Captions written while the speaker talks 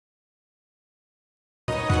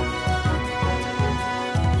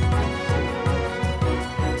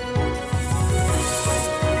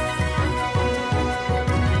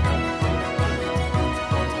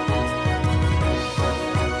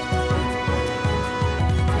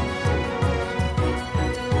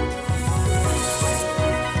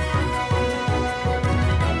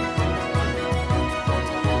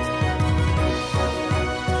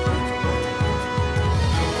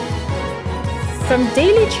From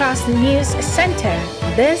Daily Trust News Center,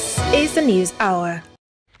 this is the News Hour.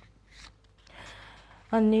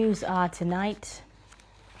 On News Hour tonight,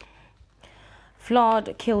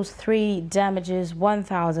 flood kills 3, damages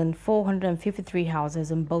 1,453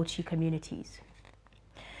 houses in Bauchi communities.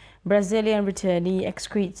 Brazilian returnee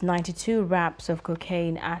excretes 92 wraps of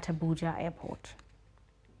cocaine at Abuja airport.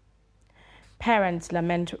 Parents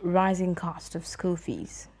lament rising cost of school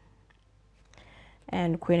fees.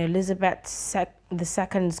 And Queen Elizabeth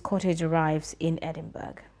II's cottage arrives in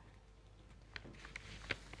Edinburgh.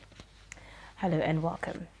 Hello and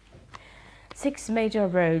welcome. 6 major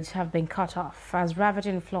roads have been cut off as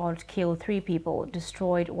ravaging flood killed 3 people,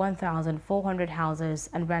 destroyed 1,400 houses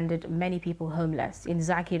and rendered many people homeless in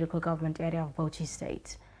Zaki local government area of Bauchi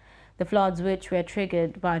State. The floods, which were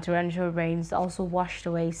triggered by torrential rains, also washed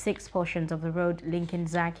away 6 portions of the road linking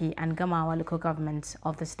Zaki and Gamawa local governments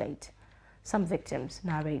of the state. Some victims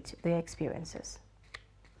narrate their experiences.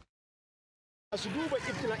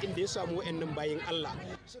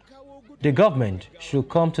 The government should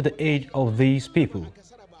come to the aid of these people.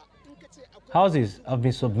 Houses have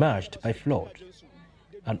been submerged by flood,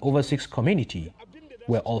 and over 6 communities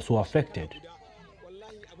were also affected.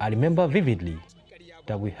 I remember vividly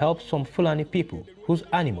that we helped some Fulani people whose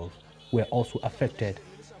animals were also affected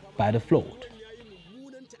by the flood.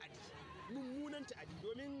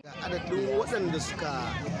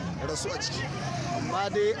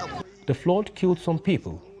 The flood killed some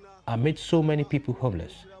people and made so many people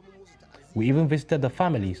homeless. We even visited the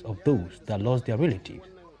families of those that lost their relatives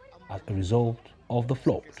as a result of the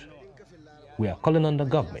flood. We are calling on the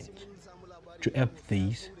government to help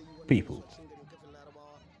these people.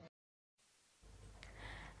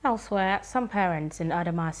 Elsewhere, some parents in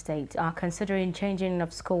Adamawa State are considering changing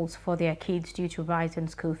of schools for their kids due to rising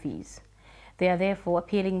school fees. They are therefore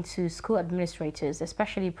appealing to school administrators,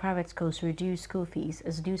 especially private schools, to reduce school fees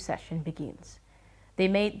as new session begins. They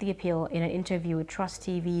made the appeal in an interview with Trust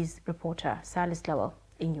TV's reporter Salis Lawal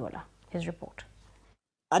in Yola. His report.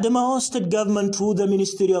 Adamawa State Government, through the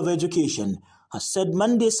Ministry of Education, has set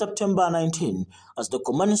Monday, September 19 as the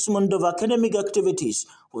commencement of academic activities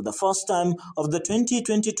for the first time of the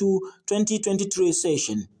 2022-2023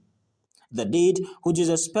 session. The date, which is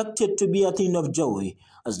expected to be a thing of joy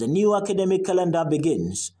as the new academic calendar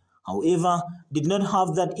begins, however, did not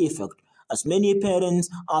have that effect, as many parents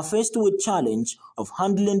are faced with challenge of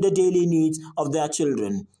handling the daily needs of their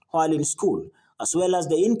children while in school, as well as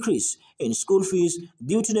the increase in school fees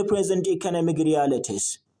due to the present economic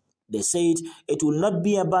realities. They said it will not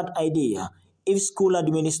be a bad idea if school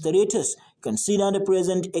administrators consider the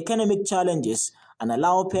present economic challenges and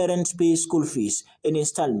allow parents to pay school fees in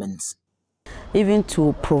installments. Even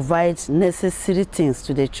to provide necessary things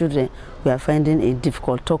to the children, we are finding it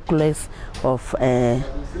difficult, talk less of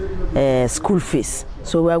school fees.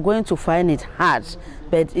 So we are going to find it hard,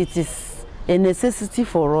 but it is a necessity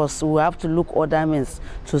for us. We have to look other means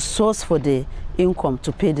to source for the income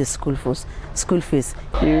to pay the school fees.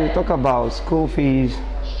 You talk about school fees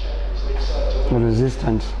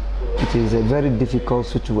resistance. It is a very difficult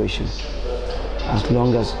situation as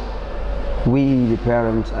long as we, the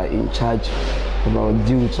parents, are in charge of our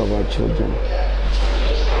duties of our children.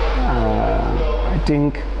 I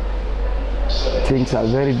think things are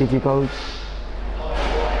very difficult.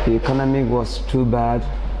 The economy was too bad.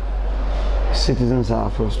 Citizens are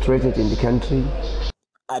frustrated in the country.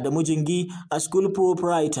 Adamu Jingi, a school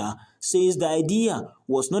proprietor, says the idea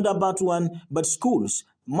was not about one, but schools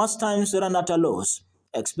most times run at a loss.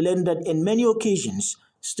 Explained that in many occasions,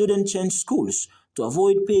 students change schools to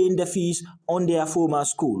avoid paying the fees on their former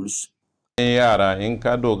schools. Yara in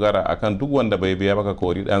ka dogara akan duk wanda bai biya baka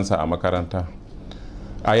kori ɗansa a makaranta.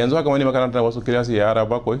 A yanzu haka wani makaranta wasu kira su yara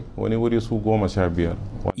bakwai, wani wuri su 15.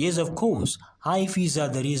 Yes, of course, high fees are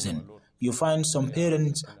the reason. You find some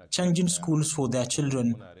parents changing schools for their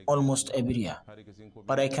children almost every year.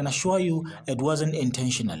 But I can assure you it wasn't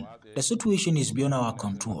intentional. The situation is beyond our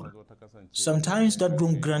control. Sometimes that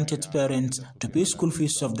room granted parents to pay school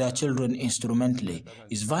fees of their children instrumentally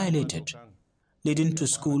is violated, leading to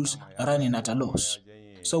schools running at a loss.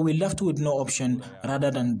 So we left with no option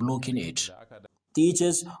rather than blocking it.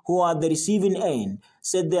 Teachers who are at the receiving end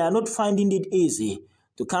said they are not finding it easy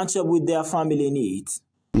to catch up with their family needs.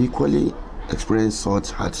 We equally experience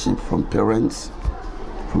such hardship from parents,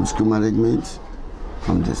 from school management,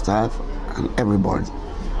 from the staff, and everybody,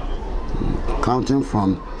 counting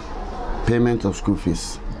from payment of school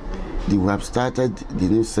fees. We have started the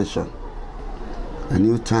new session, a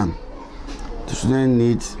new term. The student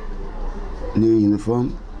needs new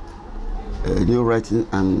uniform, new writing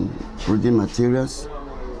and reading materials.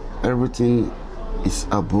 Everything is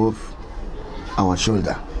above our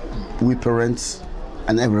shoulder. We parents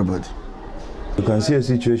and everybody. You can see a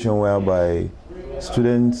situation whereby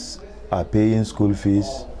students are paying school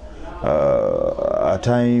fees. At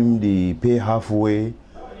times they pay halfway.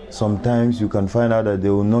 Sometimes you can find out that they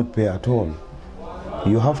will not pay at all.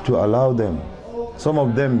 You have to allow them. Some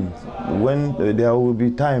of them, when there will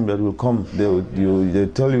be time that will come, they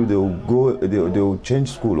tell you they will go, they will change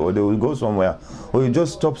school, or they will go somewhere, or you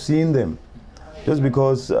just stop seeing them, just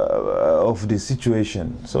because of the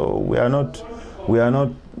situation. So we are not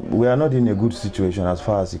in a good situation as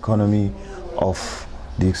far as economy of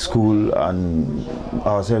the school and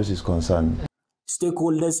ourselves is concerned.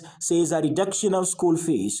 Stakeholders say a reduction of school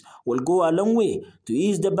fees will go a long way to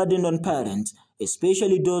ease the burden on parents,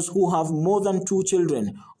 especially those who have more than 2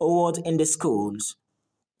 children enrolled in the schools.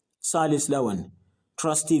 Salis Lawan,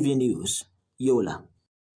 Trust TV News, Yola.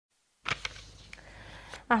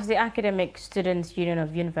 As the Academic Students Union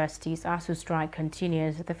of Universities ASU strike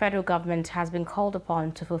continues, the federal government has been called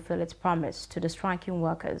upon to fulfill its promise to the striking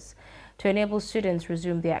workers to enable students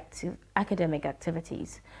resume their academic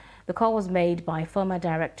activities. The call was made by former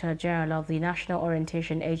Director General of the National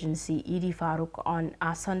Orientation Agency, Idi Farouk, on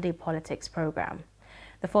our Sunday Politics program.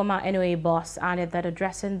 The former NOA boss added that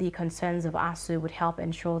addressing the concerns of ASU would help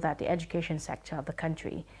ensure that the education sector of the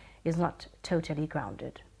country is not totally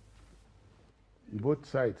grounded. Both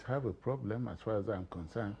sides have a problem as far as I'm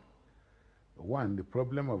concerned. One, the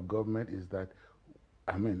problem of government is that,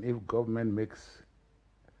 if government makes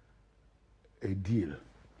a deal, you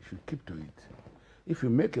should keep to it. If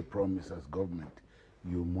you make a promise as government,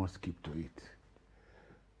 you must keep to it.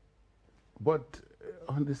 But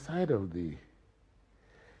on the side of the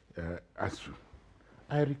ASU,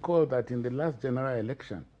 I recall that in the last general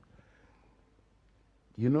election,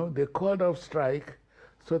 they called off strike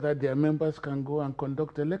so that their members can go and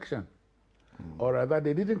conduct election. Or rather,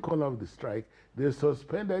 they didn't call off the strike, they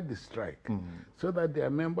suspended the strike so that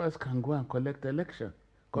their members can go and conduct election.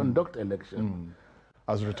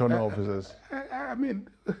 As returning officers?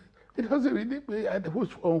 It doesn't really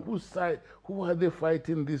on whose side, who are they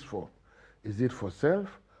fighting this for? Is it for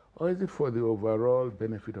self, or is it for the overall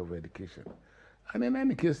benefit of education? And in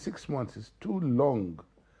any case, 6 months is too long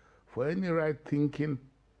for any right-thinking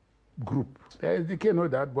group. The SDK know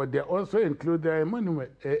that, but they also include their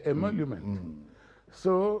emolument.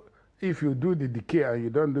 So if you do the decay and you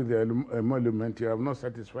don't do the emolument, you have not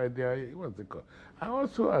satisfied their, what's it called? I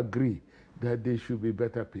also agree that they should be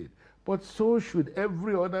better paid. But so should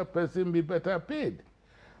every other person be better paid.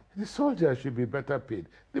 The soldiers should be better paid.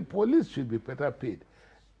 The police should be better paid.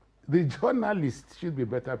 The journalists should be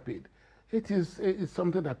better paid. It's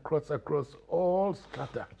something that cuts across all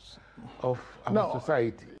strata of our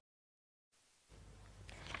society.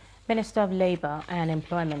 Minister of Labour and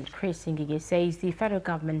Employment Chris Ngige says the federal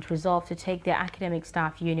government resolved to take the Academic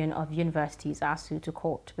Staff Union of Universities ASU to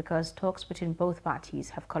court because talks between both parties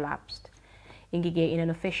have collapsed. Ngige, in an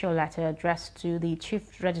official letter addressed to the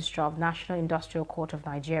Chief Registrar of National Industrial Court of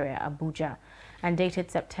Nigeria, Abuja, and dated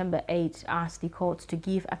September 8, asked the courts to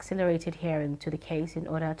give accelerated hearing to the case in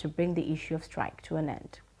order to bring the issue of strike to an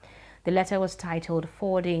end. The letter was titled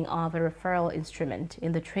Forwarding of a Referral Instrument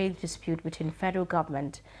in the Trade Dispute between Federal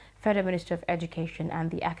Government, Federal Ministry of Education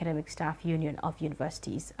and the Academic Staff Union of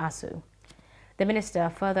Universities, ASU. The minister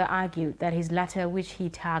further argued that his letter, which he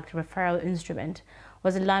tagged Referral Instrument,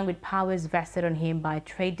 was in line with powers vested on him by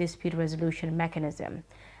Trade Dispute Resolution Mechanism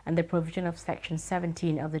and the provision of Section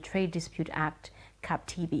 17 of the Trade Dispute Act,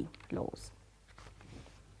 CAPTB laws.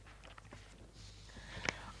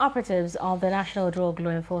 Operatives of the National Drug Law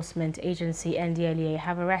Enforcement Agency, NDLEA,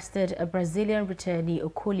 have arrested a Brazilian returnee,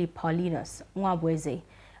 Okoli Paulinus Mwabweze,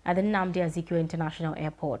 at the Nnamdi Azikiwe International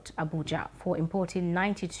Airport, Abuja, for importing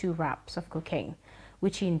 92 wraps of cocaine,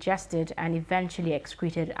 which he ingested and eventually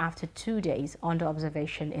excreted after 2 days under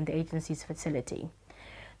observation in the agency's facility.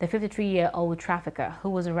 The 53-year-old trafficker, who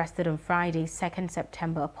was arrested on Friday, 2nd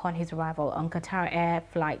September upon his arrival on Qatar Air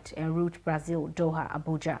flight en route Brazil-Doha,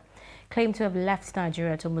 Abuja, claimed to have left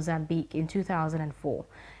Nigeria to Mozambique in 2004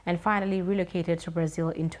 and finally relocated to Brazil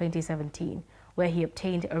in 2017, where he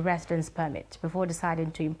obtained a residence permit before deciding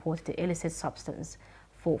to import the illicit substance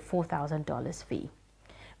for $4,000 fee.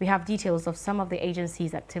 We have details of some of the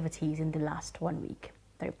agency's activities in the last 1 week.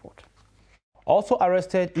 The report. Also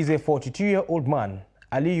arrested is a 42-year-old man,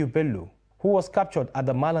 Aliyu Bello, who was captured at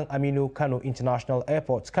the Malang Aminu Kano International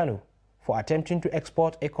Airport, Kano, for attempting to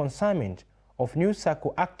export a consignment of new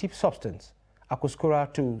psychoactive substance,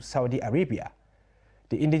 Akuskura, to Saudi Arabia.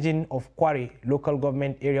 The indigene of Kwari local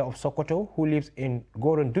government area of Sokoto, who lives in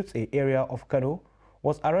Gorondutse area of Kano,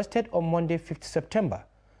 was arrested on Monday, 5th September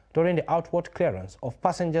during the outward clearance of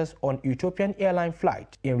passengers on Ethiopian airline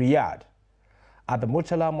flight in Riyadh. At the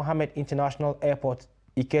Murtala Mohammed International Airport,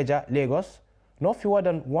 Ikeja, Lagos, no fewer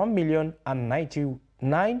than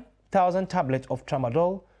 1,099,000 tablets of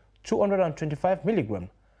tramadol 225 mg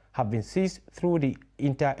have been seized through the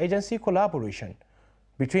interagency collaboration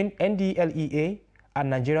between NDLEA and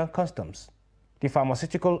Nigerian Customs. The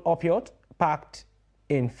pharmaceutical opioid, packed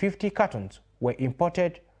in 50 cartons, were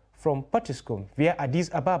imported from Patiskum via Addis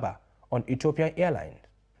Ababa on Ethiopian Airlines.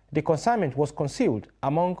 The consignment was concealed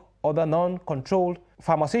among other non-controlled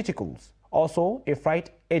pharmaceuticals. Also, a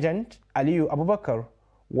freight agent, Aliyu Abubakar,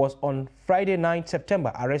 was on Friday 9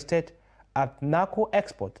 September arrested at Narco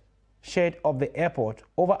Export shed of the airport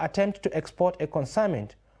over attempt to export a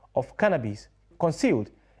consignment of cannabis concealed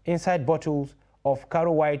inside bottles of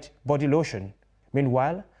Caro White body lotion.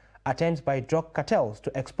 Meanwhile, attempts by drug cartels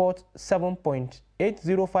to export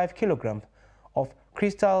 7.805 kilograms of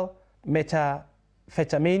crystal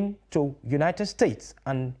methamphetamine to United States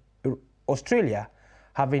and Australia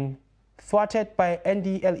have been thwarted by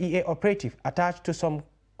NDLEA operatives attached to some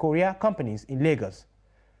courier companies in Lagos.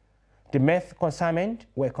 The meth consignment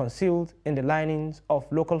were concealed in the linings of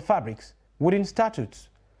local fabrics, wooden statues,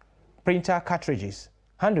 printer cartridges,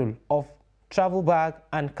 handle of travel bag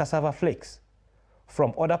and cassava flakes.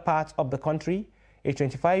 From other parts of the country, a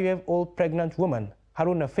 25-year-old pregnant woman,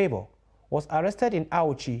 Haruna Favor, was arrested in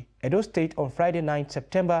Auchi, Edo State on Friday 9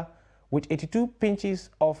 September with 82 pinches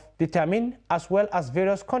of detamine as well as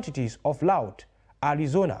various quantities of loud,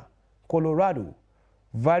 Arizona, Colorado,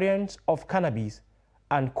 variants of cannabis,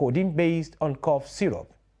 and codeine based on cough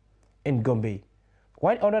syrup. In Gombe,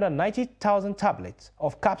 190,000 tablets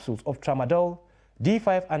of capsules of tramadol,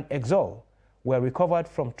 D5 and Exol were recovered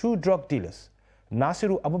from two drug dealers,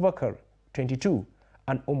 Nasiru Abubakar, 22,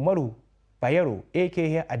 and Umaru Bayero,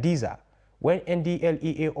 aka Adiza, when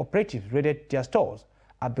NDLEA operatives raided their stores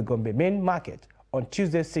at the Gombe main market on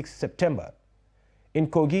Tuesday 6 September. In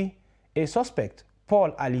Kogi, a suspect,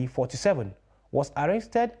 Paul Ali, 47, was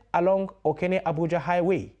arrested along Okene-Abuja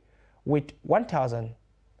Highway with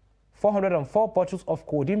 1,404 bottles of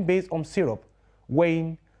codeine based on syrup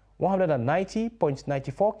weighing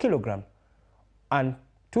 190.94 kilograms and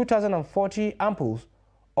 2,040 ampoules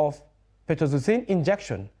of pitocin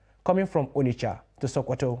injection coming from Onitsha to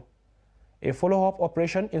Sokoto. A follow-up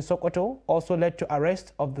operation in Sokoto also led to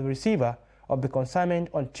arrest of the receiver of the consignment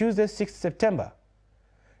on Tuesday 6 September.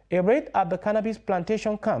 A raid at the cannabis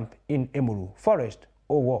plantation camp in Emuru Forest,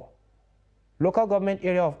 Owo, local government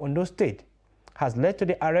area of Ondo State, has led to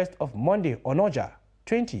the arrest of Monday Onoja,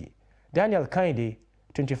 20, Daniel Kainde,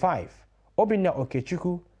 25, Obinya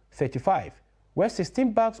Okechukwu, 35, where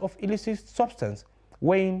 16 bags of illicit substance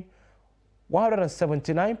weighing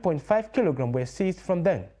 179.5 kilograms were seized from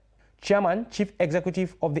them. Chairman, Chief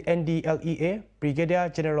Executive of the NDLEA, Brigadier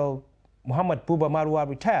General Muhammad Buba Marwa,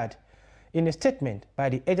 retired, in a statement by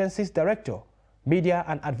the agency's Director, Media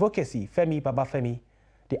and Advocacy, Femi Babafemi,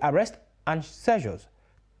 the arrest and seizures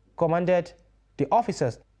commanded the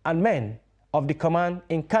officers and men of the command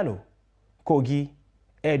in Kano, Kogi,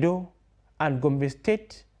 Edo, and Gombe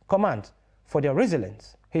State Command for their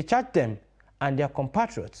resilience. He charged them and their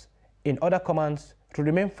compatriots in other commands to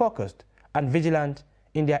remain focused and vigilant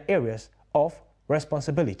in their areas of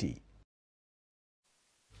responsibility.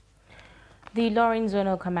 The Ilorin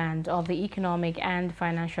Zonal Command of the Economic and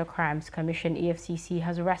Financial Crimes Commission, EFCC,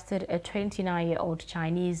 has arrested a 29-year-old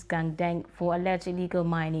Chinese gang Deng for alleged illegal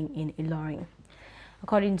mining in Ilorin.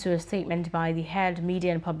 According to a statement by the head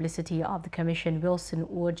media and publicity of the commission, Wilson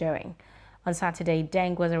Uojering, on Saturday,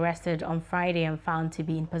 Deng was arrested on Friday and found to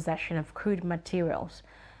be in possession of crude minerals,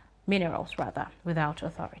 without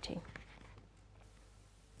authority.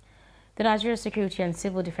 The Nigeria Security and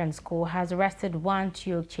Civil Defense Corps has arrested Wan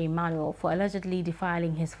Chiokche Emmanuel for allegedly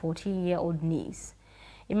defiling his 14-year-old niece.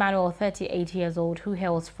 Emmanuel, 38 years old, who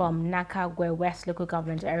hails from Nakagwe West local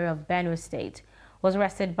government area of Benue State, was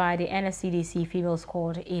arrested by the NSCDC female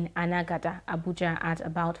squad in Anagada, Abuja at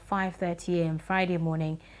about 5:30 a.m. Friday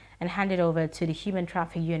morning and handed over to the Human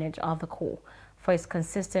Trafficking Unit of the Corps for his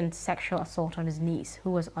consistent sexual assault on his niece,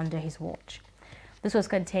 who was under his watch. This was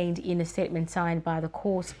contained in a statement signed by the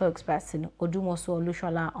Corps spokesperson Odumosu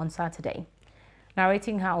Olushola on Saturday.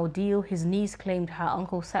 Narrating her ordeal, his niece claimed her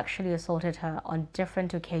uncle sexually assaulted her on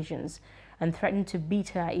different occasions and threatened to beat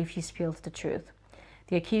her if she spilled the truth.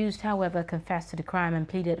 The accused, however, confessed to the crime and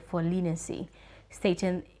pleaded for leniency,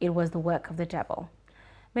 stating it was the work of the devil.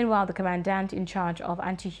 Meanwhile, the commandant in charge of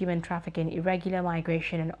Anti-Human Trafficking, Irregular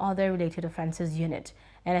Migration and Other Related Offences Unit,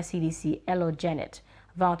 NSCDC, Elo Janet,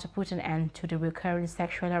 vowed to put an end to the recurring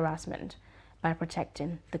sexual harassment by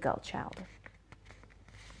protecting the girl child.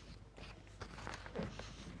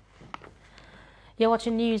 You're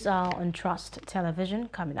watching News Hour on Trust Television.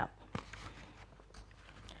 Coming up,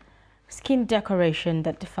 skin decoration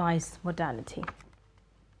that defies modernity.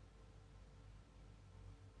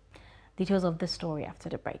 Details of this story after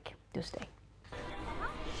the break. Do stay.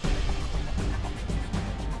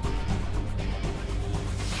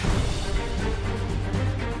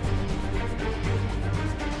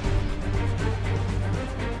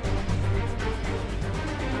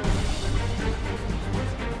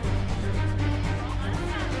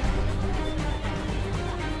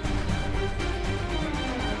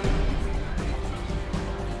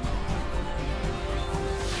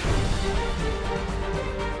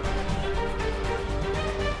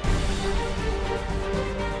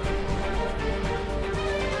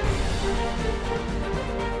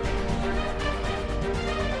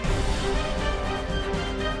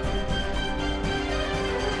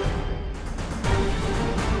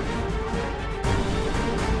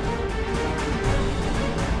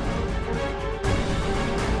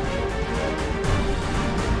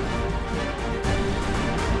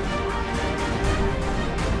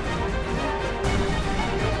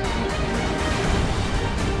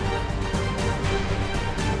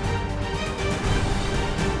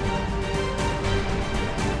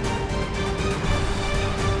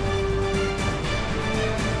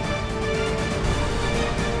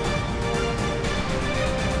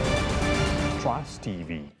 Trust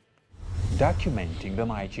TV, documenting the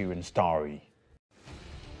Nigerian story.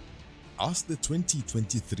 As the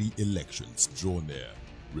 2023 elections draw near,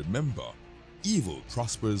 remember, evil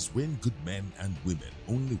prospers when good men and women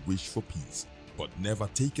only wish for peace, but never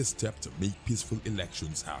take a step to make peaceful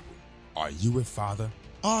elections happen. Are you a father?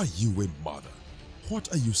 Are you a mother?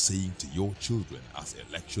 What are you saying to your children as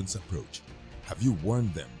elections approach? Have you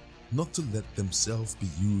warned them not to let themselves be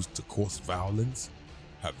used to cause violence?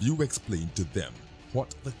 Have you explained to them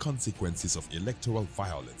what the consequences of electoral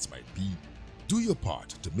violence might be? Do your part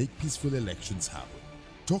to make peaceful elections happen.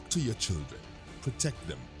 Talk to your children. Protect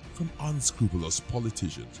them from unscrupulous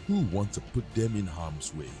politicians who want to put them in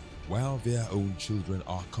harm's way, while their own children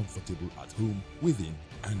are comfortable at home, within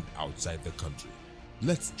and outside the country.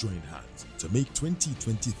 Let's join hands to make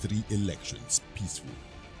 2023 elections peaceful.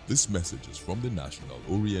 This message is from the National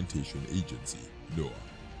Orientation Agency, NOAA.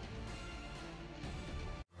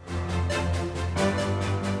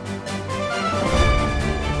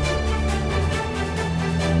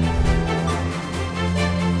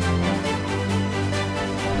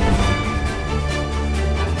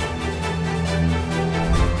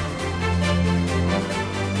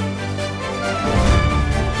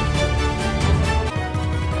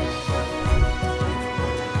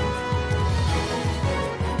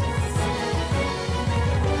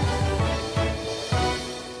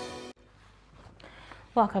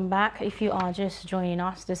 Welcome back. If you are just joining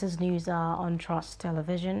us, this is News on Trust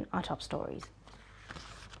Television. Our top stories.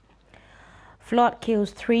 Flood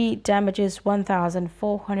kills 3, damages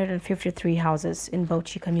 1,453 houses in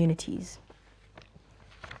Bauchi communities.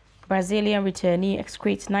 Brazilian returnee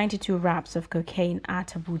excretes 92 wraps of cocaine at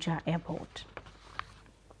Abuja airport.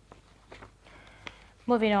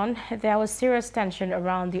 Moving on, there was serious tension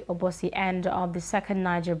around the Obosi end of the second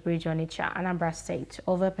Niger Bridge on Onitsha, Anambra State,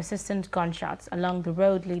 over persistent gunshots along the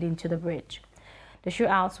road leading to the bridge. The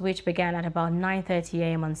shootouts, which began at about 9:30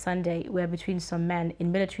 a.m. on Sunday, were between some men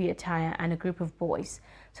in military attire and a group of boys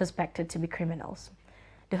suspected to be criminals.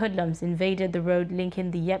 The hoodlums invaded the road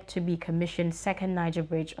linking the yet-to-be-commissioned second Niger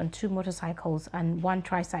Bridge on 2 motorcycles and 1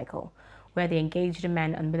 tricycle, where they engaged the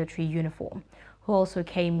men in military uniform, who also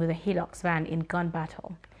came with a Hilux van in gun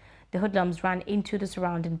battle. The hoodlums ran into the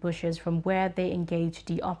surrounding bushes from where they engaged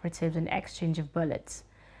the operatives in exchange of bullets.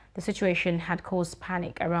 The situation had caused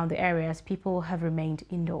panic around the area as people have remained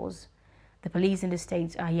indoors. The police in the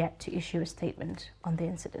state are yet to issue a statement on the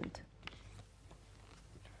incident.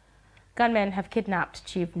 Gunmen have kidnapped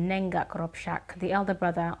Chief Nengak Ropshak, the elder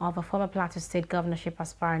brother of a former Plateau State governorship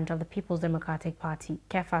aspirant of the People's Democratic Party,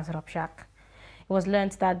 Kefas Ropshak. It was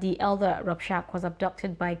learned that the elder Ropshak was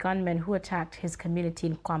abducted by gunmen who attacked his community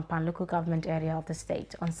in Kwampan local government area of the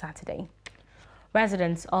state on Saturday.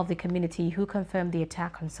 Residents of the community who confirmed the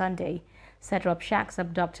attack on Sunday said Ropshak's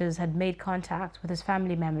abductors had made contact with his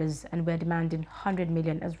family members and were demanding 100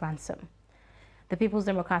 million as ransom. The People's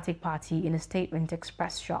Democratic Party in a statement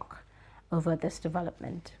expressed shock over this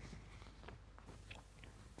development.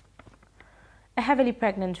 A heavily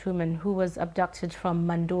pregnant woman who was abducted from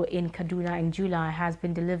Mando in Kaduna in July has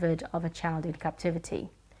been delivered of a child in captivity.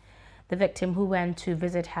 The victim, who went to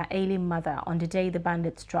visit her ailing mother on the day the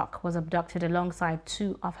bandits struck, was abducted alongside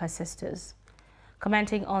 2 of her sisters.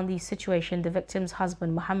 Commenting on the situation, the victim's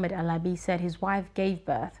husband, Muhammad Alabi, said his wife gave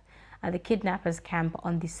birth at the kidnappers' camp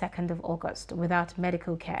on the 2nd of August without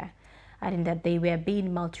medical care, adding that they were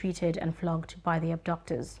being maltreated and flogged by the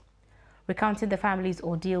abductors. Recounting the family's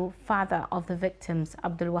ordeal, father of the victims,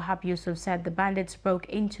 Abdul Wahab Yusuf, said the bandits broke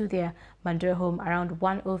into their Mandur home around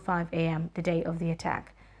 1:05 a.m. the day of the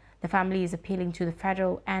attack. The family is appealing to the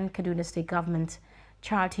federal and Kaduna state government,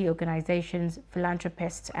 charity organizations,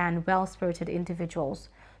 philanthropists and well-spirited individuals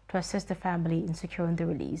to assist the family in securing the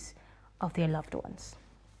release of their loved ones.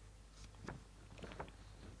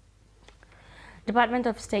 Department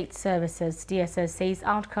of State Services, DSS, says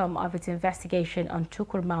outcome of its investigation on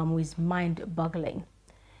Tukur Mamu is mind-boggling.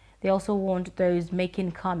 They also warned those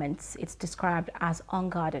making comments it's described as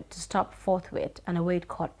unguarded to stop forthwith and await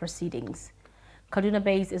court proceedings.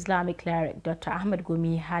 Kaduna-based Islamic cleric Dr. Ahmed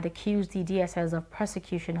Gumi had accused the DSS of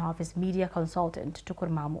persecution of his media consultant Tukur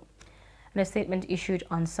Mamu. In a statement issued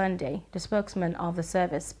on Sunday, the spokesman of the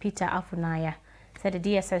service, Peter Afunaya, said the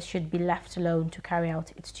DSS should be left alone to carry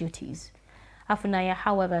out its duties. Afunaya,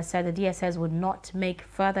 however, said the DSS would not make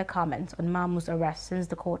further comments on Mamu's arrest since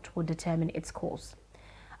the court would determine its course.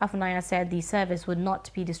 Afunaya said the service would not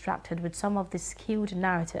be distracted with some of the skewed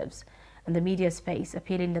narratives in the media space,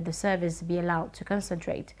 appealing that the service be allowed to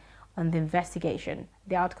concentrate on the investigation,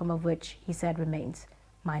 the outcome of which, he said, remains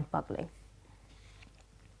mind-boggling.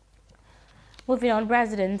 Moving on,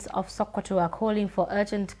 residents of Sokoto are calling for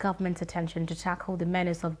urgent government attention to tackle the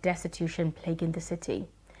menace of destitution plaguing the city.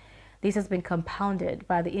 This has been compounded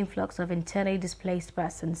by the influx of internally displaced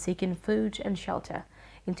persons seeking food and shelter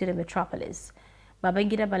into the metropolis.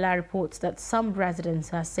 Babangida Bala reports that some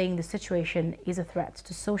residents are saying the situation is a threat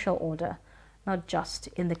to social order, not just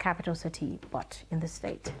in the capital city, but in the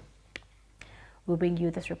state. We'll bring you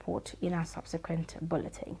this report in our subsequent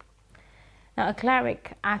bulletin. Now, a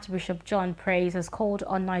cleric, Archbishop John Praise, has called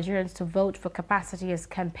on Nigerians to vote for capacity as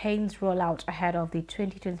campaigns roll out ahead of the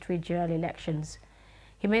 2023 general elections.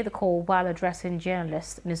 He made the call while addressing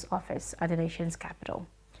journalists in his office at the nation's capital.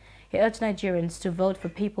 He urged Nigerians to vote for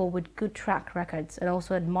people with good track records and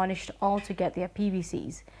also admonished all to get their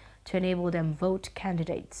PVCs to enable them vote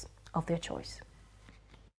candidates of their choice.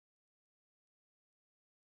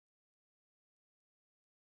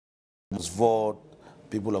 We must vote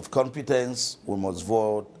people of competence, we must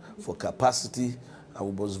vote for capacity, and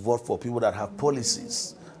we must vote for people that have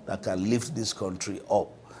policies that can lift this country up,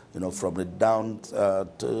 from the down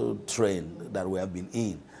train that we have been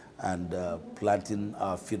in, and planting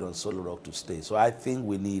our feet on solid rock to stay. So I think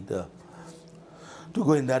we need to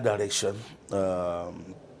go in that direction. We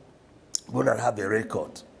that have a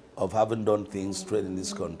record of having done things straight in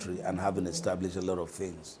this country and having established a lot of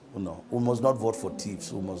things. We must not vote for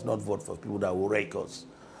thieves. We must not vote for people that will rake us.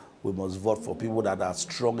 We must vote for people that are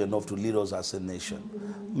strong enough to lead us as a nation.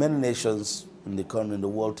 Many nations in the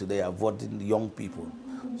world today are voting young people.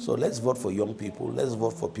 So let's vote for young people. Let's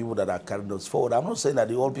vote for people that are carrying us forward. I'm not saying that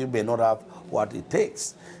the old people may not have what it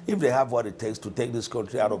takes. If they have what it takes to take this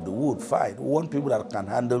country out of the wood, fine. We want people that can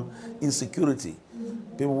handle insecurity,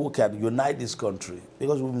 people who can unite this country.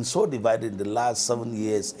 Because we've been so divided in the last 7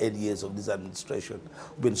 years, 8 years of this administration.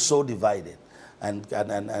 We've been so divided. And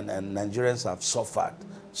Nigerians have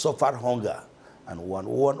suffered hunger. And we want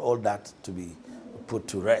all that to be put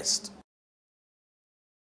to rest.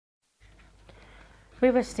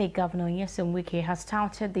 Rivers State Governor Nyesom Wike has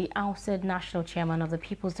touted the ousted national chairman of the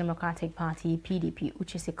People's Democratic Party, PDP,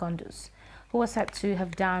 Uche Secondus, who was said to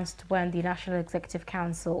have danced when the National Executive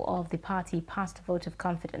Council of the party passed a vote of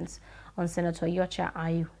confidence on Senator Yocha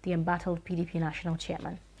Ayu, the embattled PDP national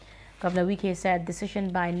chairman. Governor Wike said decision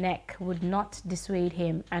by NEC would not dissuade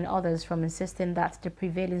him and others from insisting that the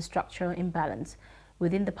prevailing structural imbalance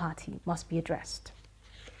within the party must be addressed.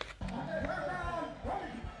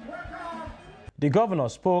 The governor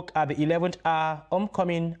spoke at the 11th hour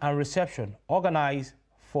homecoming and reception organized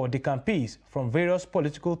for decampees from various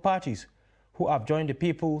political parties who have joined the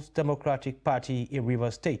People's Democratic Party in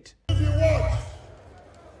Rivers State. If you watch,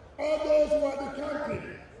 all those who are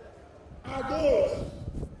decamping are those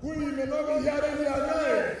who you may not be hearing their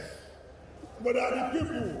names, but are the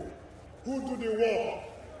people who do the work.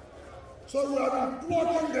 So we have been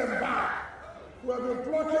plucking them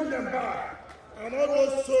back. And all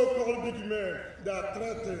those so-called big men that are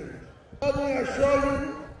threatened. Let me assure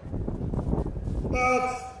you that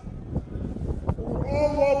we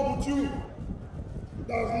all work with you.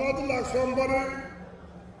 There's nothing like somebody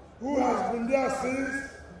who has been there since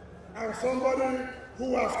and somebody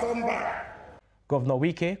who has come back. Governor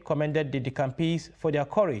Wike commended the decampees for their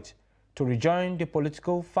courage to rejoin the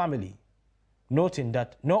political family, noting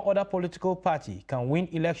that no other political party can win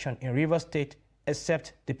election in Rivers State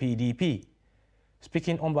except the PDP.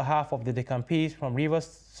 Speaking on behalf of the Decampees from Rivers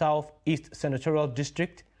South-East Senatorial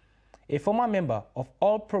District, a former member of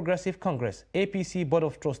All Progressive Congress APC Board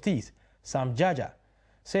of Trustees, Sam Jaja,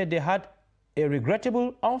 said they had a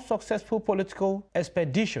regrettable, unsuccessful political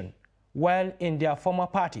expedition while in their former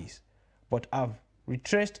parties, but have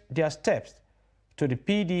retraced their steps to the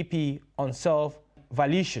PDP on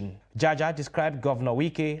self-volition. Jaja described Governor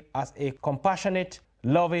Wike as a compassionate,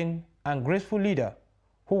 loving, and graceful leader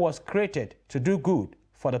who was created to do good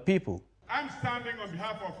for the people. I'm standing on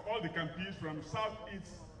behalf of all the Decampees from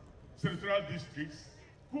Southeast Senatorial Districts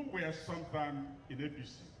who were sometime in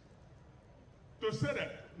APC to say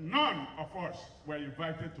that none of us were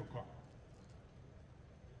invited to come.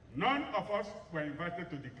 None of us were invited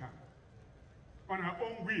to the camp. On our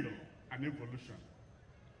own will and evolution,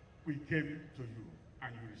 we came to you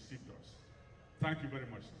and you received us. Thank you very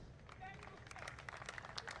much, sir.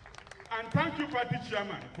 And thank you, party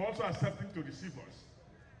chairman, for also accepting to receive us,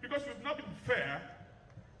 because we've not been fair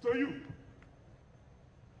to you.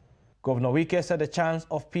 Governor Wike said the chance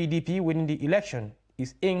of PDP winning the election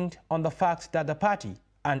is inked on the fact that the party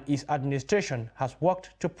and its administration has worked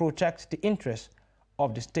to protect the interests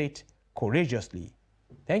of the state courageously.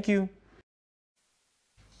 Thank you.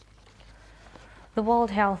 The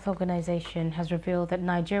World Health Organization has revealed that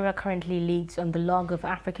Nigeria currently leads on the log of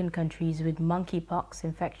African countries with monkeypox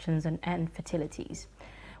infections and infertilities.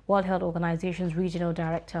 World Health Organization's Regional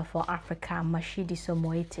Director for Africa, Mashidiso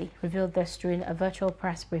Moeti, revealed this during a virtual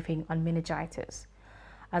press briefing on meningitis.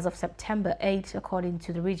 As of September 8, according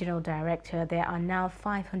to the Regional Director, there are now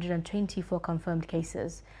 524 confirmed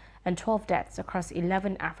cases and 12 deaths across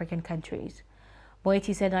 11 African countries.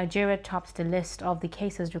 Moeti said Nigeria tops the list of the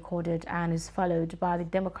cases recorded and is followed by the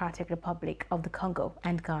Democratic Republic of the Congo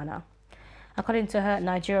and Ghana. According to her,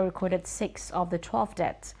 Nigeria recorded 6 of the 12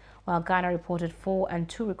 deaths, while Ghana reported 4 and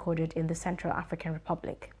 2 recorded in the Central African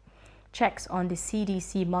Republic. Checks on the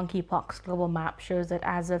CDC monkeypox global map shows that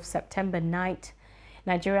as of September 9th,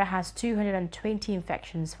 Nigeria has 220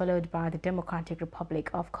 infections, followed by the Democratic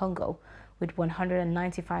Republic of Congo with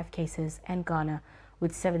 195 cases and Ghana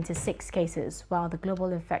with 76 cases, while the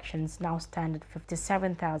global infections now stand at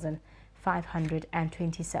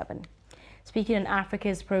 57,527. Speaking on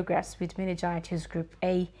Africa's progress with meningitis group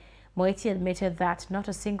A, Moeti admitted that not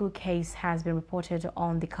a single case has been reported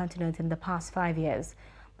on the continent in the past 5 years,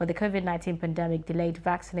 but the COVID-19 pandemic delayed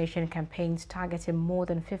vaccination campaigns targeting more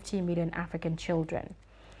than 50 million African children.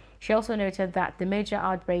 She also noted that the major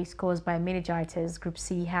outbreaks caused by meningitis group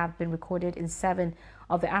C have been recorded in 7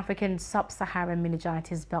 of the African sub-Saharan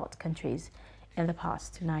meningitis belt countries in the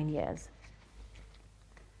past 9 years.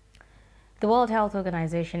 The World Health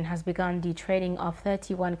Organization has begun the training of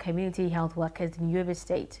 31 community health workers in Yobe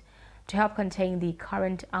State to help contain the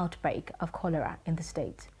current outbreak of cholera in the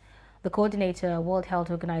state. The coordinator, World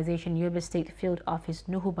Health Organization Yobe State Field Office,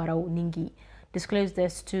 Nuhu Barau Ningi, disclosed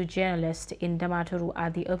this to journalists in Damaturu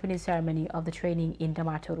at the opening ceremony of the training in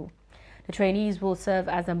Damaturu. The trainees will serve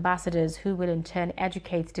as ambassadors who will in turn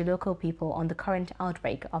educate the local people on the current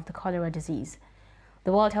outbreak of the cholera disease.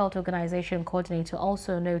 The World Health Organization coordinator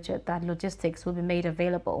also noted that logistics will be made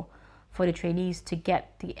available for the trainees to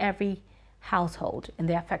get to every household in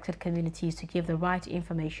the affected communities to give the right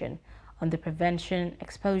information on the prevention,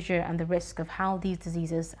 exposure, and the risk of how these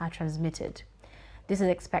diseases are transmitted. This is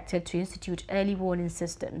expected to institute early warning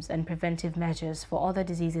systems and preventive measures for other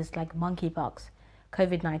diseases like monkeypox,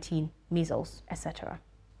 COVID-19, measles, etc.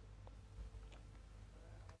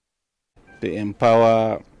 They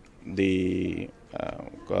empower the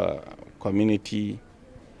community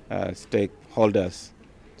stakeholders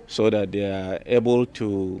so that they are able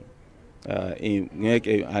to make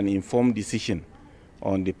an informed decision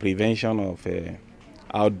on the prevention of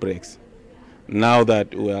outbreaks. Now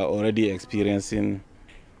that we are already experiencing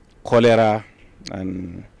cholera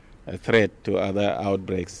and a threat to other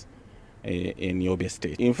outbreaks in Yobe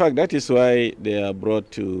State. In fact, that is why they are brought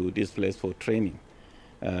to this place for training.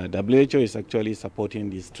 WHO is actually supporting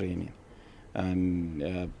this training,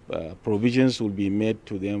 and provisions will be made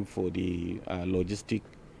to them for the logistic,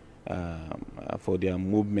 for their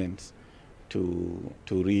movements to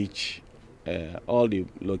reach all the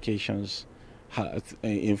locations,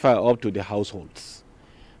 in fact up to the households,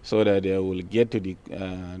 so that they will get to the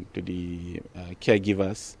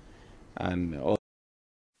caregivers and all.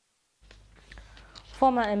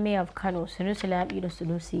 Former Emir of Kano, Sunusi Lamido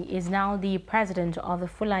Sunusi, is now the president of the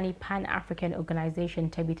Fulani Pan-African Organization,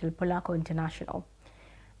 Tebitil Polako International.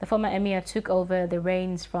 The former Emir took over the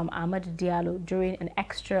reins from Ahmad Diallo during an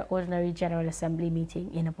extraordinary General Assembly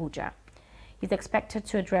meeting in Abuja. is expected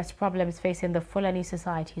to address problems facing the Fulani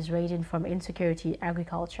societies ranging from insecurity,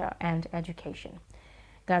 agriculture, and education.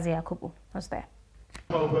 Gazi Yakubu was there.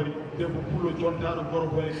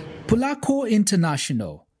 Pulaco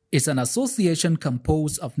International is an association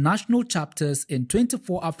composed of national chapters in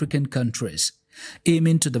 24 African countries,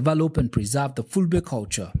 aiming to develop and preserve the Fulbe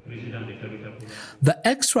culture. The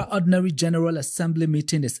extraordinary General Assembly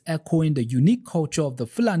meeting is echoing the unique culture of the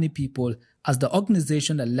Fulani people as the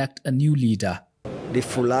organization elect a new leader. The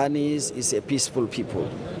Fulanis is a peaceful people,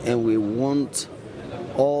 and we want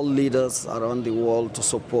all leaders around the world to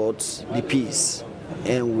support the peace.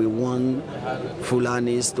 And we want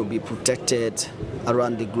Fulanis to be protected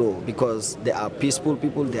around the globe because they are peaceful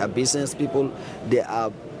people, they are business people, they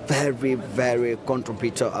are very, very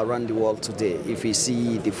contributor around the world today. If you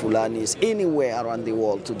see the Fulanis anywhere around the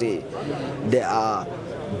world today, they are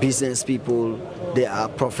business people, they are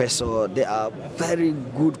professors, they are very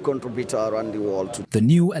good contributor around the world. The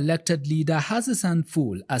new elected leader has his hand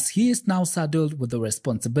full as he is now saddled with the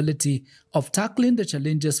responsibility of tackling the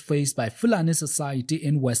challenges faced by Fulani society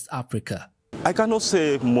in West Africa. I cannot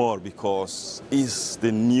say more because he's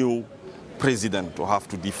the new president to have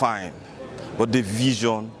to define, but the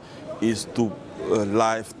vision is to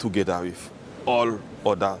live together with all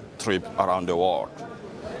other tribes around the world,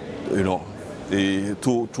 you know,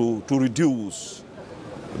 to reduce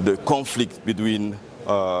the conflict between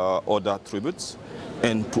other tribes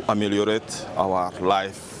and to ameliorate our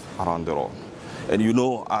life around the world. And you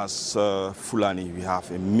know, as Fulani, we have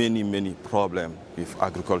many problems with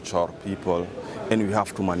agriculture people, and we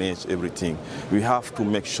have to manage everything. We have to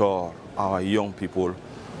make sure our young people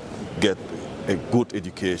get a good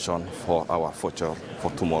education for our future,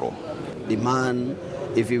 for tomorrow. The man,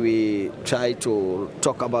 if we try to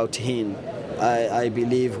talk about him, I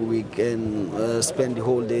believe we can spend the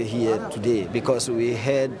whole day here today because we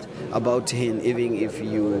heard about him. Even if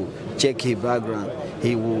you check his background,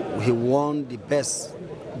 he won the best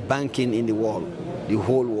banking in the world, the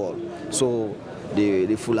whole world. So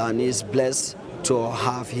the Fulani is blessed to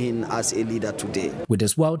have him as a leader today. With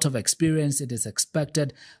his wealth of experience, it is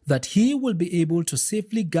expected that he will be able to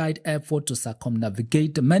safely guide effort to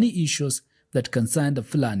circumnavigate the many issues that concern the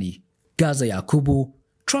Fulani. Gaza Yakubu,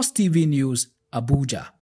 Trust TV News, Abuja.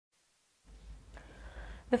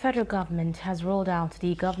 The federal government has rolled out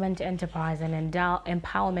the Government Enterprise and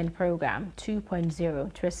Empowerment Program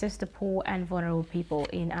 2.0 to assist the poor and vulnerable people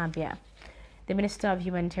in Abia. The Minister of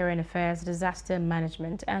Humanitarian Affairs, Disaster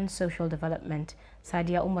Management and Social Development,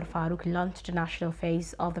 Sadia Umar Farouk, launched the national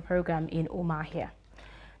phase of the program in Umahia.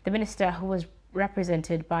 The minister, who was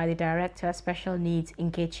represented by the Director of Special Needs,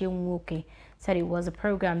 Nkechi Nwoke, said it was a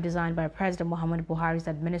program designed by President Muhammadu Buhari's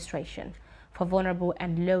administration for vulnerable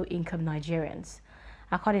and low-income Nigerians.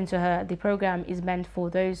 According to her, the program is meant for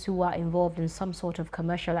those who are involved in some sort of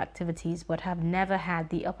commercial activities but have never had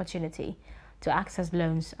the opportunity to access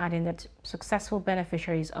loans, adding that successful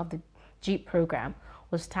beneficiaries of the JEEP program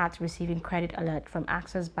will start receiving credit alert from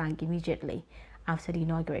Access Bank immediately after the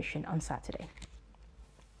inauguration on Saturday.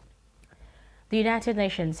 The United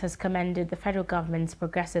Nations has commended the federal government's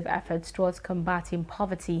progressive efforts towards combating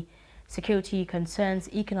poverty, security concerns,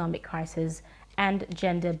 economic crisis, and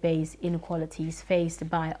gender-based inequalities faced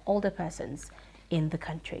by older persons in the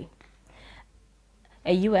country.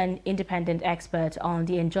 A UN independent expert on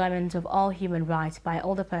the enjoyment of all human rights by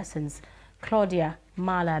older persons, Claudia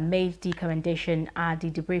Mala, made the commendation at the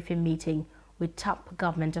debriefing meeting with top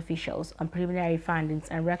government officials on preliminary findings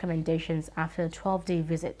and recommendations after a 12-day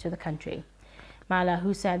visit to the country. Mala,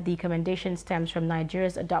 who said the commendation stems from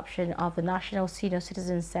Nigeria's adoption of the National Senior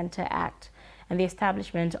Citizens Center Act and the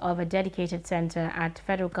establishment of a dedicated center at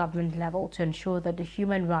federal government level to ensure that the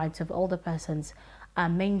human rights of older persons are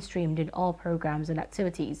mainstreamed in all programs and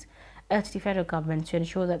activities, urged the federal government to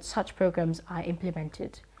ensure that such programs are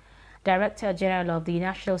implemented. Director General of the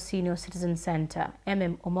National Senior Citizen Center,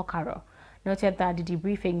 MM Omokaro, noted that the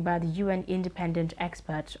debriefing by the UN independent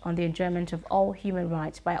expert on the enjoyment of all human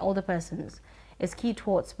rights by older persons is key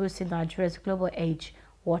towards boosting Nigeria's Global Age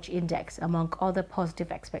Watch Index, among other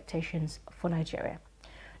positive expectations for Nigeria.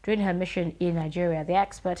 During her mission in Nigeria, the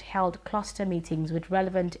expert held cluster meetings with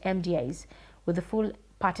relevant MDAs, with the full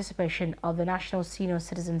participation of the National Senior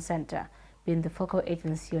Citizen Center being the focal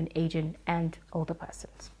agency on aging and older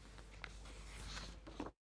persons.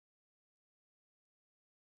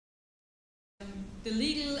 The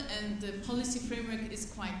legal and the policy framework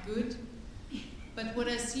is quite good, but what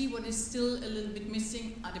is still a little bit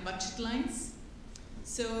missing are the budget lines.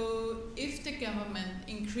 So if the government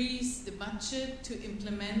increase the budget to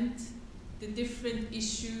implement the different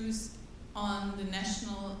issues on the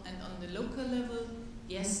national and on the local level,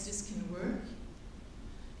 yes, this can work.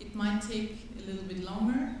 It might take a little bit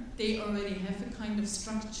longer. They already have a kind of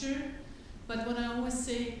structure. But what I always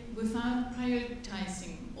say, without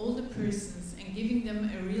prioritizing all the persons and giving them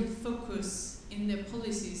a real focus in their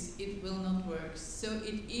policies, it will not work. So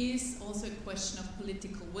it is also a question of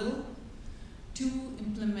political will to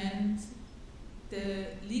implement the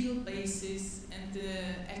legal basis and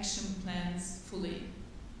the action plans fully.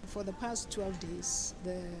 For the past 12 days,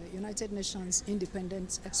 the United Nations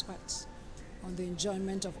independent experts on the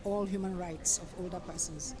enjoyment of all human rights of older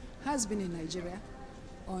persons has been in Nigeria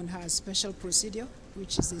on her special procedure,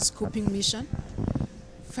 which is a scoping mission.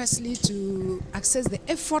 Firstly, to assess the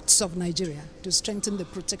efforts of Nigeria to strengthen the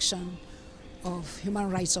protection of human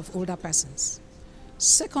rights of older persons.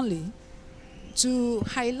 Secondly, to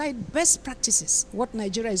highlight best practices, what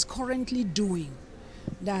Nigeria is currently doing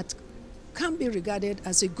that can be regarded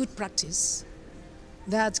as a good practice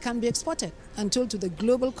that can be exported and told to the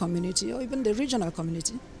global community or even the regional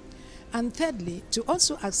community. And thirdly, to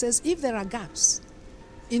also assess if there are gaps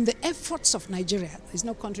in the efforts of Nigeria. It's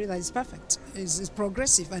no country that is perfect, it's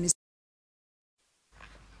progressive and it's...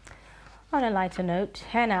 On a lighter note,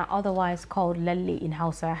 henna, otherwise called lalle in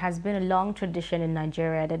Hausa, has been a long tradition in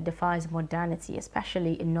Nigeria that defies modernity,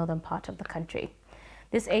 especially in northern part of the country.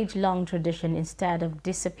 This age-long tradition, instead of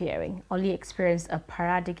disappearing, only experienced a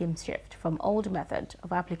paradigm shift from old method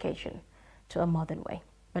of application to a modern way.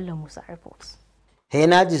 Bello Musa reports.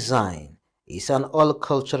 Henna design is an old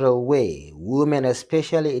cultural way women,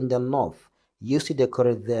 especially in the north, used to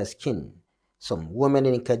decorate their skin. Some women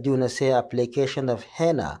in Kaduna say application of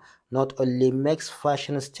henna not only makes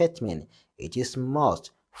fashion statement, it is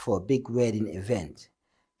must for big wedding event.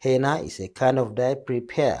 Henna is a kind of dye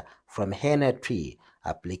prepared from henna tree,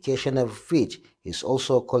 application of which is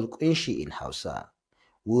also called kunshi in Hausa.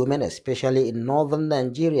 Women, especially in northern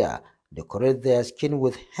Nigeria, decorate their skin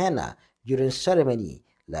with henna during ceremony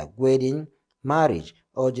like wedding, marriage,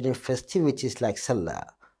 or during festivities like Salah,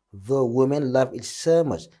 though women love it so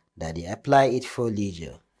much that they apply it for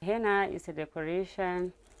leisure. Henna is a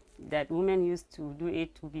decoration that women used to do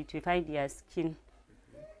it to beautify their skin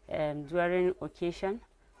during occasion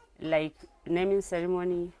like naming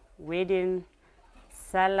ceremony, wedding,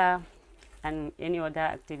 Salah, and any other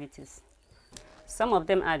activities. Some of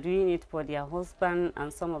them are doing it for their husband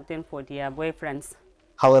and some of them for their boyfriends.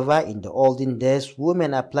 However, in the olden days,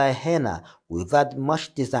 women apply henna without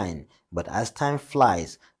much design, but as time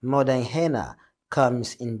flies, modern henna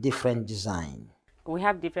comes in different design. We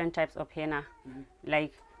have different types of henna.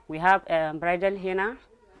 Like we have bridal henna,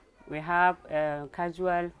 we have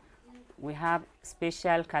casual, we have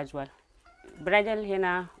special casual. Bridal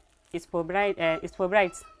henna is for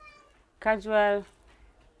brides. Casual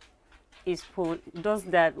is for those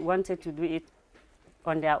that wanted to do it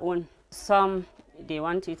on their own. Some they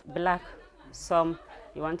want it black, some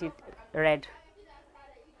they want it red.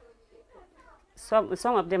 Some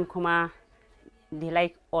of them they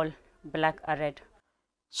like all black or red.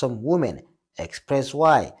 Some women express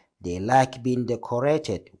why they like being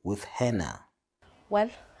decorated with henna.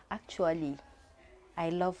 Well, actually, I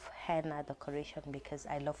love henna decoration because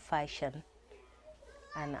I love fashion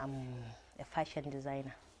and I'm a fashion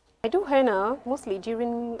designer. I do henna mostly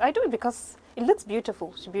I do it because it looks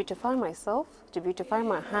beautiful, to beautify myself, to beautify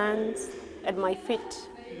my hands and my feet.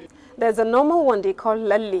 There's a normal one they call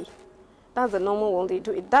lalle. That's the normal one they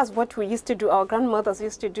do it. That's what we used to do, our grandmothers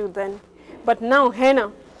used to do then. But now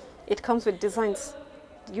henna, it comes with designs.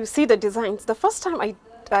 You see the designs. The first time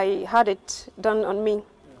I had it done on me,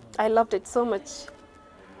 I loved it so much.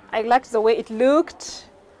 I liked the way it looked.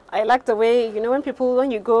 I liked the way,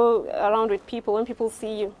 when you go around with people, when people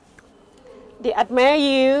see you, they admire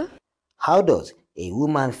you. How does a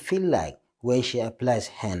woman feel like when she applies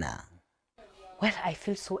henna? Well, I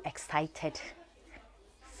feel so excited,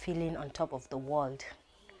 feeling on top of the world,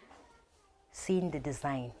 seeing the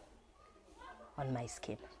design on my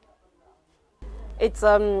skin. It's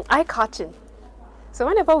eye-catching. So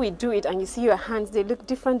whenever we do it and you see your hands, they look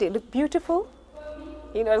different, they look beautiful.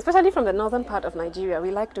 Especially from the northern part of Nigeria,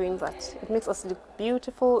 we like doing that. It makes us look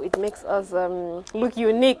beautiful, it makes us look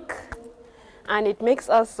unique, and it makes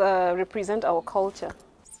us represent our culture.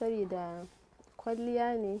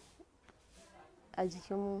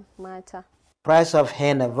 Price of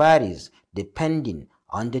henna varies depending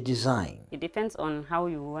on the design. It depends on how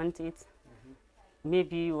you want it.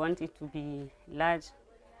 Maybe you want it to be large,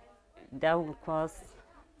 that will cost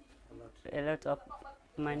a lot of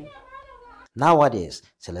money. Nowadays,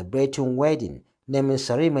 celebrating wedding, naming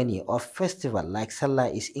ceremony or festival like Salah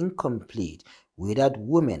is incomplete without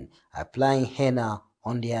women applying henna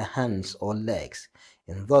on their hands or legs.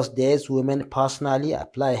 In those days, women personally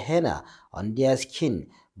apply henna on their skin,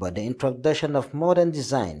 but the introduction of modern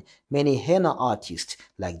design, many henna artists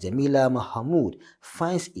like Jamila Mahmood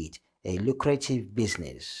finds it a lucrative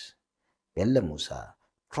business. Bella Musa,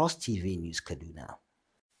 Trust TV News, Kaduna.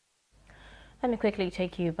 Let me quickly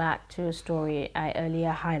take you back to a story I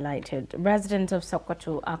earlier highlighted. Residents of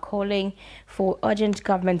Sokoto are calling for urgent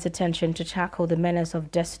government attention to tackle the menace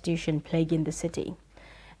of destitution plaguing the city.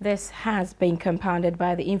 This has been compounded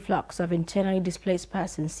by the influx of internally displaced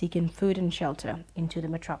persons seeking food and shelter into the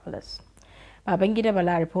metropolis. Babangida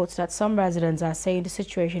Bala reports that some residents are saying the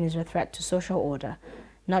situation is a threat to social order,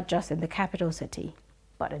 not just in the capital city,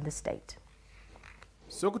 but in the state.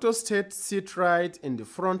 Sokoto State sits right in the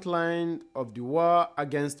front line of the war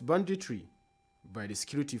against banditry by the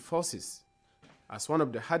security forces, as one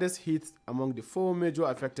of the hardest hit among the 4 major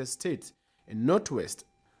affected states in Northwest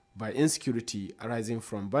by insecurity arising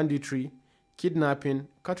from banditry, kidnapping,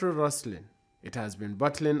 cattle rustling. It has been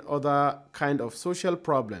battling other kind of social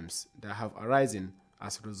problems that have arisen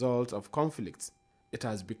as a result of conflicts. It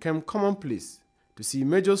has become commonplace to see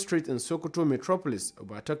major streets in Sokoto metropolis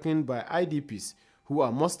overtaken by IDPs who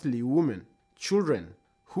are mostly women, children,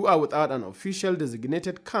 who are without an official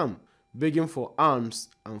designated camp, begging for arms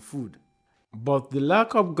and food. But the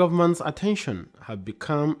lack of government's attention have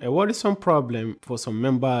become a worrisome problem for some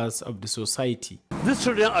members of the society. These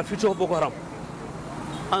children are future of Boko Haram,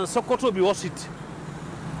 and Sokoto will be worth it,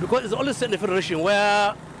 because it's only state in the federation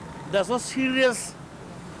where there's no serious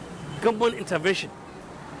government intervention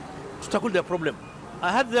to tackle their problem.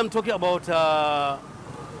 I heard them talking about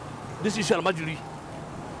this issue of Al-Majuri,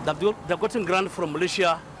 that they've gotten grant from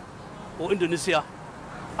Malaysia or Indonesia.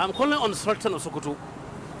 I'm calling on the Sultan of Sokoto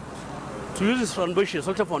to use this foundation,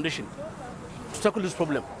 Sultan Foundation, to tackle this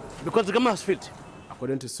problem, because the government has failed.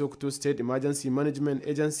 According to Sokoto State Emergency Management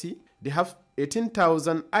Agency, they have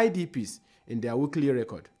 18,000 IDPs in their weekly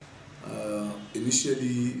record.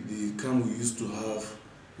 Initially, the camp we used to have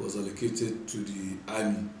was allocated to the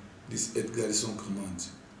army, this 8th Garrison Command,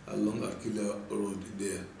 along Arkila Road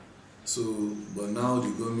there. So, but now the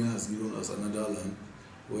government has given us another land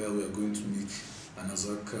where we are going to make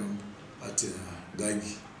another camp at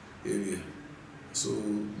Gagi area. So,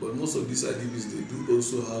 but most of these IDPs, they do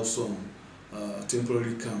also have some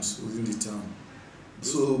temporary camps within the town.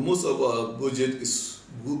 So most of our budget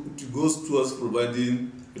goes towards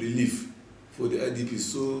providing relief for the IDPs.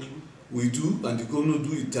 So we do, and the governor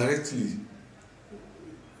do it directly.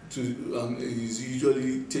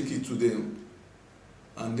 Usually take it to them,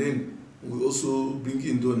 and then we also bring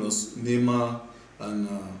in donors, NEMA and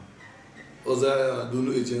other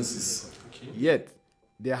donor agencies. Yet,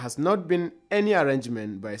 there has not been any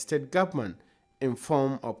arrangement by state government in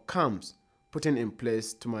form of camps putting in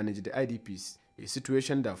place to manage the IDPs, a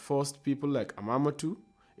situation that forced people like Amamatu,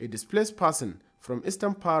 a displaced person from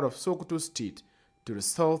eastern part of Sokoto State, to the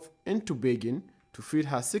south into begging to feed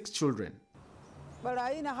her 6 children.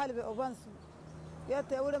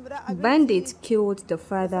 Bandits killed the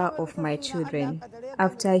father of my children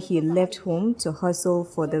after he left home to hustle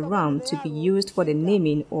for the ram to be used for the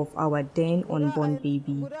naming of our then unborn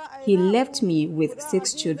baby. He left me with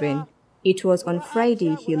 6 children. It was on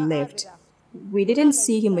Friday he left. We didn't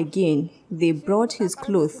see him again. They brought his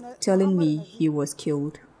clothes, telling me he was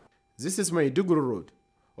killed. This is Maiduguri Road,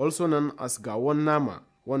 also known as Gawon Nama,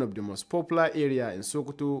 one of the most popular areas in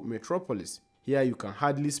Sokoto metropolis. Here you can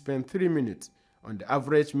hardly spend 3 minutes on the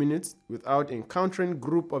average minutes without encountering a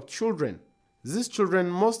group of children. These children,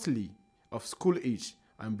 mostly of school age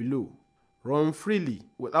and below, roam freely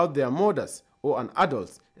without their mothers or an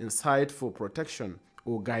adult in sight for protection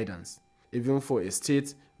or guidance. Even for a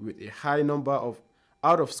state with a high number of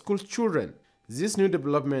out-of-school children, this new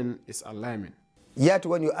development is alarming. Yet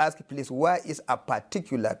when you ask, please, where is a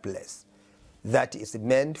particular place that is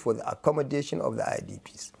meant for the accommodation of the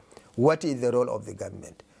IDPs? What is the role of the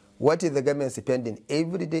government? What is the government spending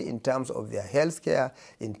every day in terms of their health care,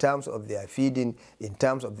 in terms of their feeding, in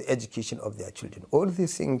terms of the education of their children? All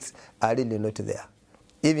these things are really not there.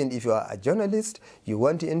 Even if you are a journalist, you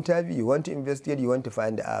want to interview, you want to investigate, you want to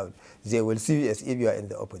find out, they will see you as if you are in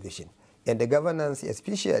the opposition. And the governance,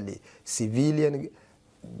 especially civilian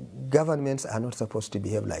governments, are not supposed to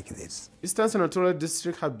behave like this. Eastern Senatorial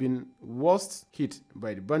District have been worst hit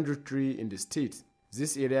by the banditry in the state.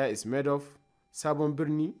 This area is made of Sabon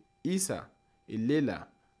Birni, Isa, Ilela,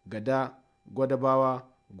 Gada, Gwadabawa,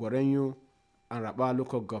 Gwaranyu, and Raba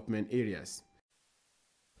local government areas.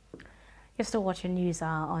 You're still watching News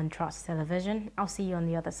Hour on Trust Television. I'll see you on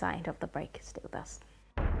the other side of the break. Stay with us.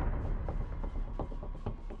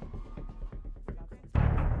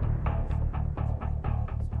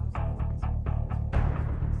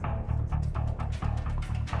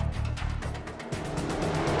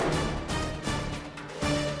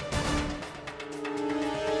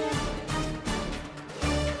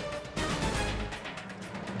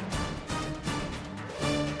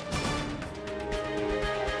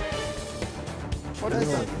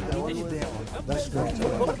 That's great.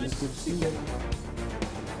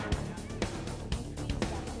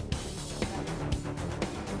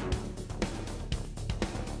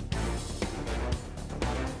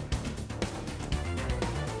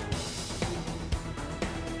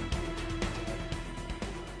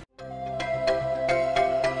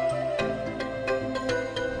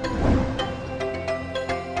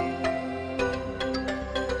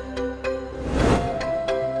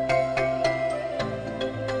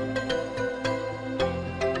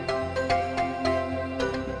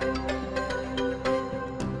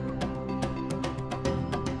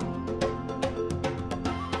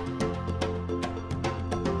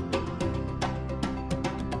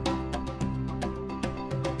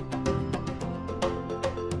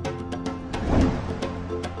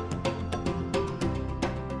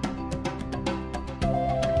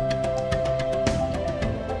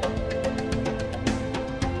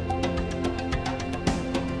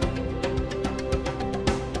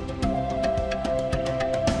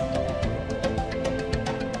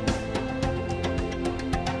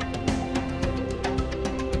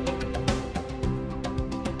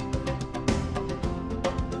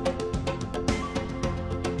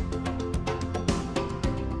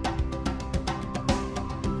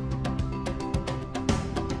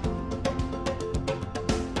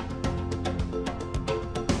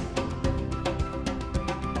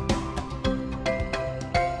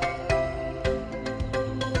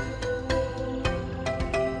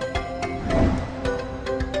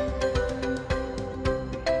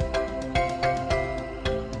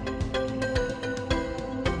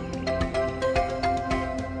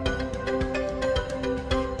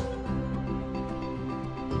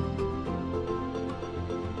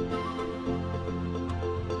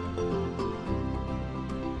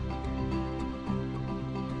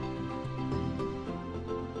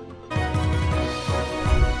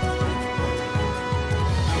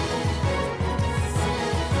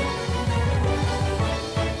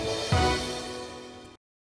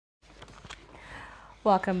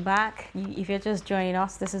 Welcome back. If you're just joining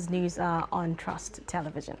us, this is news on Trust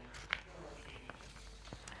Television.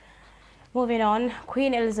 Moving on,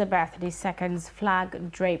 Queen Elizabeth II's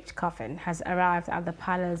flag-draped coffin has arrived at the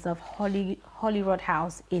Palace of Holyrood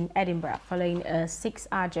House in Edinburgh following a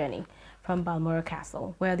 6-hour journey from Balmoral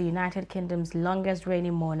Castle, where the United Kingdom's longest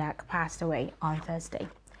reigning monarch passed away on Thursday.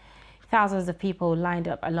 Thousands of people lined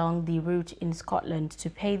up along the route in Scotland to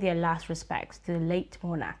pay their last respects to the late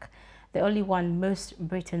monarch, the only one most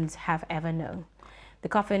Britons have ever known. The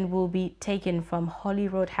coffin will be taken from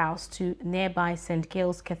Holyrood House to nearby St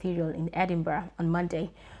Giles Cathedral in Edinburgh on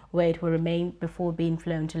Monday, where it will remain before being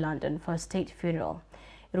flown to London for a state funeral.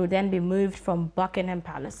 It will then be moved from Buckingham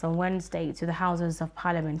Palace on Wednesday to the Houses of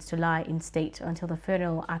Parliament to lie in state until the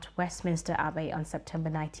funeral at Westminster Abbey on September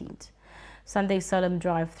 19th. Sunday's solemn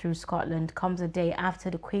drive through Scotland comes a day after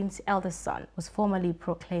the Queen's eldest son was formally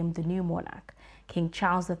proclaimed the new monarch, King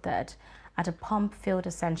Charles III, at a pomp-filled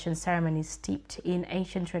ascension ceremony steeped in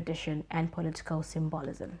ancient tradition and political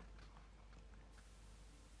symbolism.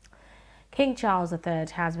 King Charles III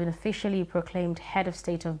has been officially proclaimed head of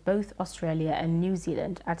state of both Australia and New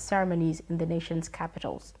Zealand at ceremonies in the nation's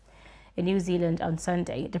capitals. In New Zealand on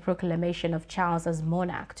Sunday, the proclamation of Charles as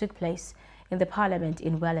monarch took place in the Parliament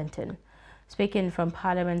in Wellington. Speaking from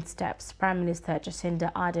Parliament steps, Prime Minister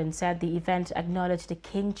Jacinda Ardern said the event acknowledged the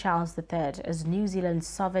King Charles III as New Zealand's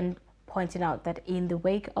sovereign, pointing out that in the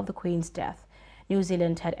wake of the Queen's death, New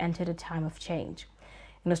Zealand had entered a time of change.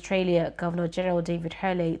 In Australia, Governor-General David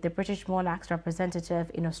Hurley, the British monarch's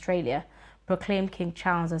representative in Australia, proclaimed King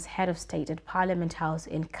Charles as head of state at Parliament House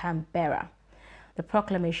in Canberra. The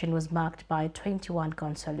proclamation was marked by a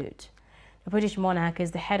 21-gun salute. The British monarch is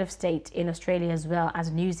the head of state in Australia as well as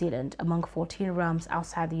New Zealand, among 14 realms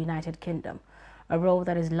outside the United Kingdom, a role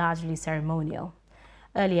that is largely ceremonial.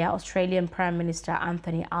 Earlier, Australian Prime Minister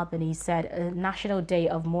Anthony Albanese said a national day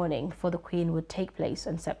of mourning for the Queen would take place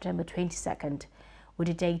on September 22nd, with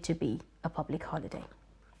the day to be a public holiday.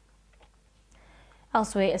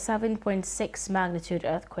 Elsewhere, a 7.6 magnitude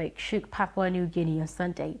earthquake shook Papua New Guinea on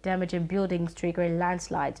Sunday, damaging buildings, triggering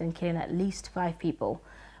landslides and killing at least 5 people,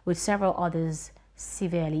 with several others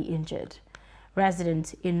severely injured.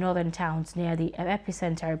 Residents in northern towns near the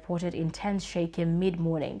epicenter reported intense shaking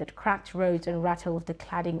mid-morning that cracked roads and rattled the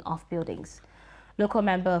cladding of buildings. Local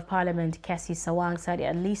Member of Parliament Kessie Sawang said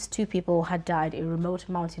at least 2 people had died in remote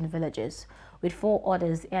mountain villages, with 4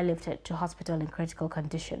 others airlifted to hospital in critical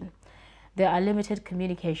condition. There are limited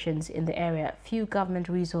communications in the area, few government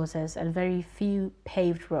resources and very few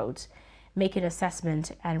paved roads, making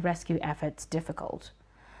assessment and rescue efforts difficult.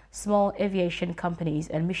 Small aviation companies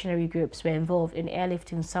and missionary groups were involved in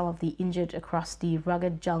airlifting some of the injured across the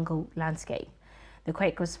rugged jungle landscape. The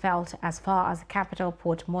quake was felt as far as the capital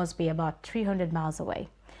Port Moresby, about 300 miles away.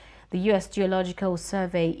 The U.S. Geological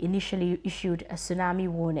Survey initially issued a tsunami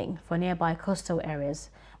warning for nearby coastal areas,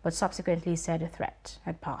 but subsequently said the threat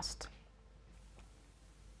had passed.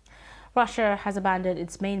 Russia has abandoned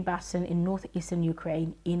its main bastion in northeastern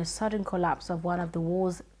Ukraine in a sudden collapse of one of the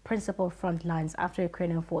war's principal front lines after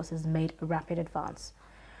Ukrainian forces made a rapid advance.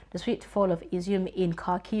 The swift fall of Izium in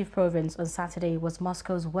Kharkiv province on Saturday was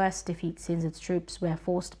Moscow's worst defeat since its troops were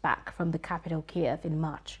forced back from the capital Kiev in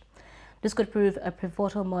March. This could prove a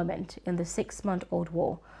pivotal moment in the 6-month-old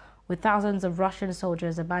war, with thousands of Russian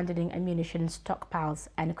soldiers abandoning ammunition stockpiles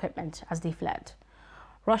and equipment as they fled.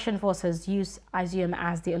 Russian forces used Izium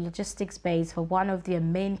as the logistics base for one of their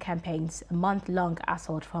main campaigns, a month-long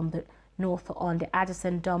assault from the north on the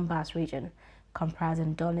adjacent Donbas region,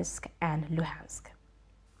 comprising Donetsk and Luhansk.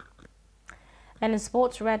 And in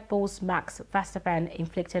sports, Red Bull's Max Verstappen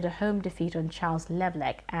inflicted a home defeat on Charles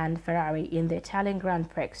Leclerc and Ferrari in the Italian Grand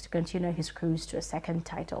Prix to continue his cruise to a second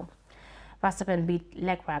title. Verstappen beat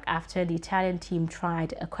Leclerc after the Italian team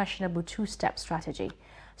tried a questionable two-step strategy,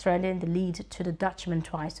 surrendering the lead to the Dutchman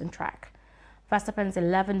twice on track. Verstappen's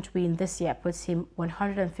 11th win this year puts him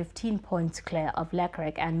 115 points clear of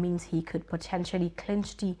Leclerc and means he could potentially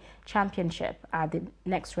clinch the championship at the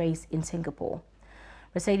next race in Singapore.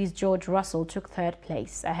 Mercedes' George Russell took third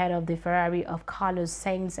place, ahead of the Ferrari of Carlos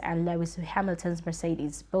Sainz and Lewis Hamilton's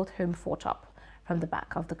Mercedes, both whom fought up from the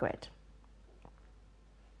back of the grid.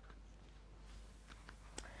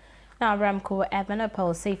 Now, Aramco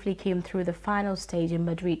Evenepoel safely came through the final stage in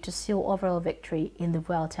Madrid to seal overall victory in the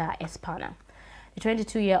Vuelta a España. The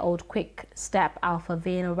 22-year-old quick-step Alfa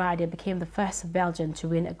Veneno rider became the first Belgian to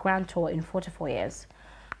win a Grand Tour in 44 years.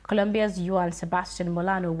 Colombia's Juan Sebastian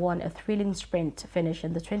Molano won a thrilling sprint finish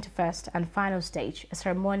in the 21st and final stage, a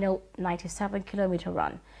ceremonial 97-kilometer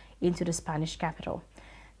run into the Spanish capital.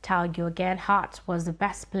 Tal Geoghegan Hart was the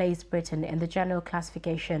best-placed Briton in the general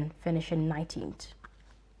classification, finishing 19th.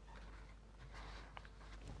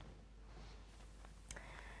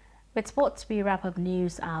 With sports, we wrap up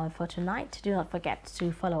News Hour for tonight. Do not forget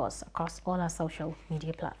to follow us across all our social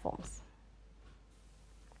media platforms.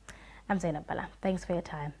 I'm Zainab Bala. Thanks for your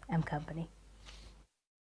time and company.